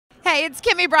Hey, it's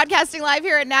Kimmy broadcasting live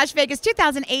here at Nash Vegas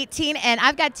 2018, and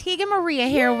I've got Tegan Marie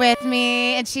here with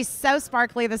me, and she's so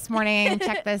sparkly this morning.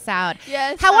 Check this out.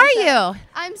 Yes. How are you?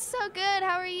 I'm so good.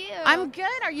 How are you? I'm good.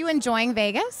 Are you enjoying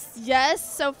Vegas?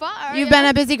 Yes, so far. You've been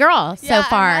a busy girl so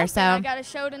far. I got a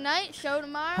show tonight, show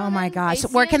tomorrow. Oh my gosh.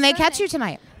 Where can they catch you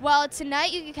tonight? Well,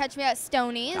 tonight you can catch me at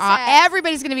Stoney's.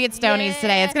 Everybody's going to be at Stoney's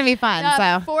today. It's going to be fun.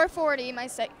 So 4:40 my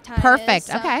time. Perfect.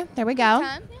 Is, so okay, there we go.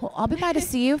 Well, I'll be by to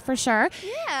see you for sure.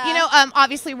 Yeah. You know,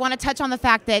 obviously want to touch on the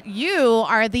fact that you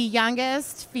are the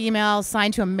youngest female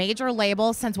signed to a major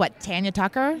label since what, Tanya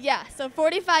Tucker? Yeah, so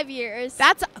 45 years.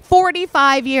 That's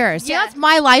 45 years. Yeah. See, that's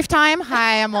my lifetime.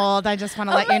 Hi, I'm old. I just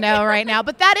want to let you know God. right now.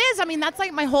 But that is, I mean, that's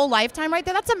like my whole lifetime right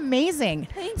there. That's amazing.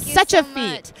 Thank you Such so a feat.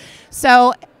 much.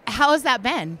 So how has that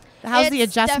been? How's the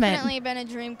adjustment? It's definitely been a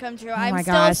dream come true. my I'm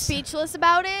gosh. still speechless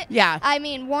about it. Yeah. I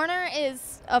mean, Warner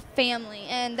is a family,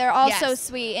 and they're all so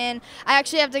sweet. And I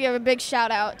actually have to give a big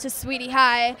shout out to Sweetie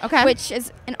High, which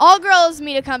is an all-girls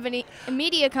media company.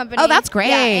 Oh, that's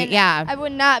great. Yeah. I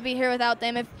would not be here without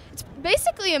them. It's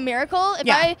basically a miracle. If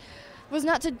I was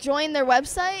not to join their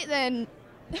website, then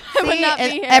I would not be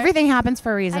here. Everything happens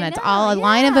for a reason. It's all a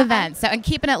line of events. So, and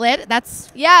keeping it lit,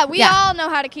 that's... Yeah, we all know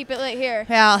how to keep it lit here.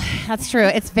 Well, that's true.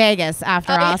 It's Vegas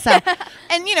after all. So,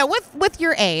 and you know, with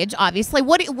your age, obviously,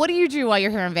 what do you do while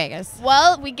you're here in Vegas?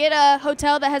 Well, we get a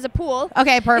hotel that has a pool.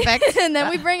 Okay, perfect. And then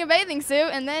we bring a bathing suit,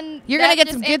 and then you're gonna get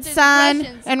some good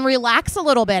sun and relax a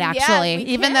little bit. Actually,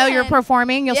 even though you're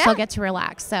performing, you'll still get to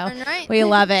relax. So we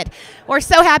love it. We're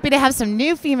so happy to have some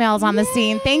new females on the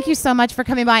scene. Thank you so much for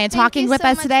coming by and talking with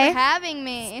us today. Thank you so much for having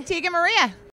me. Tegan Marie.